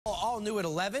all new at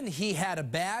 11. He had a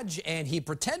badge and he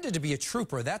pretended to be a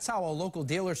trooper. That's how a local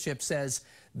dealership says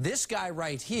this guy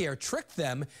right here tricked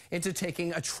them into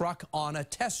taking a truck on a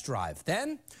test drive.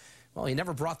 Then, well, he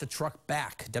never brought the truck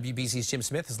back. WBZ's Jim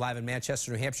Smith is live in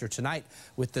Manchester, New Hampshire tonight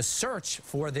with the search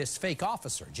for this fake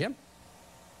officer. Jim?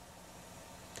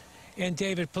 And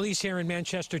David, police here in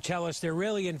Manchester tell us they're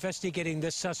really investigating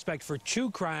this suspect for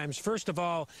two crimes. First of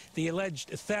all, the alleged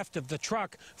theft of the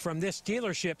truck from this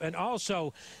dealership, and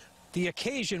also the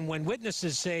occasion when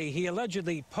witnesses say he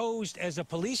allegedly posed as a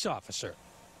police officer.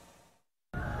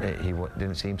 He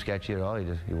didn't seem sketchy at all.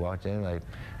 He walked in like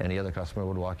any other customer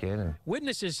would walk in. And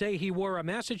witnesses say he wore a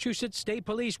Massachusetts State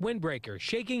Police windbreaker,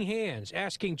 shaking hands,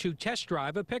 asking to test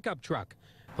drive a pickup truck.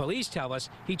 Police tell us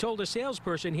he told a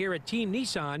salesperson here at Team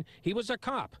Nissan he was a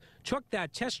cop, took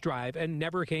that test drive, and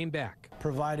never came back.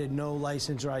 Provided no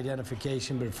license or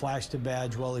identification, but flashed a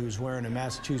badge while he was wearing a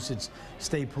Massachusetts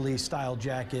State Police style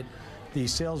jacket. The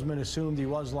salesman assumed he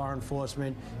was law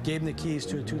enforcement, gave him the keys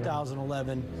to a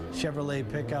 2011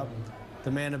 Chevrolet pickup.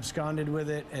 The man absconded with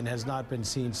it and has not been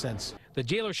seen since. The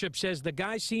dealership says the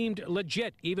guy seemed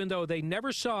legit, even though they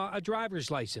never saw a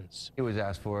driver's license. He was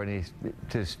asked for it,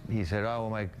 and he said, "Oh,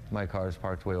 well, my car is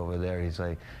parked way over there." He's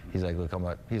like, "Look, I'm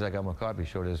a cop." He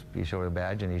showed a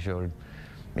badge, and he showed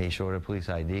a police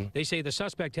ID. They say the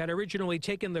suspect had originally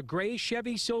taken the gray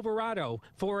Chevy Silverado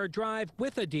for a drive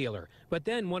with a dealer, but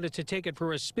then wanted to take it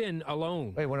for a spin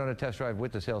alone. He went on a test drive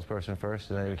with the salesperson first,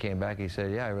 and then he came back. He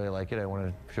said, "Yeah, I really like it. I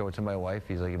want to show it to my wife."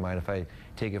 He's like, "You mind if I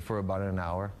take it for about an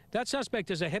hour?" That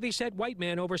suspect is a heavy-set white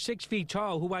man over 6 feet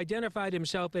tall who identified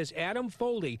himself as Adam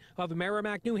Foley of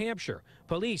Merrimack, New Hampshire.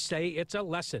 Police say it's a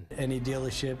lesson. Any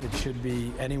dealership, it should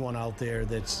be anyone out there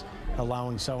that's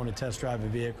allowing someone to test drive a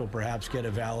vehicle, perhaps get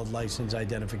a valid license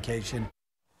identification.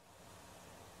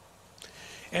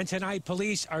 And tonight,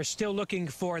 police are still looking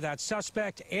for that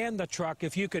suspect and the truck.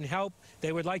 If you can help,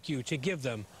 they would like you to give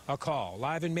them a call.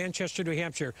 Live in Manchester, New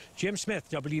Hampshire, Jim Smith,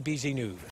 WBZ News.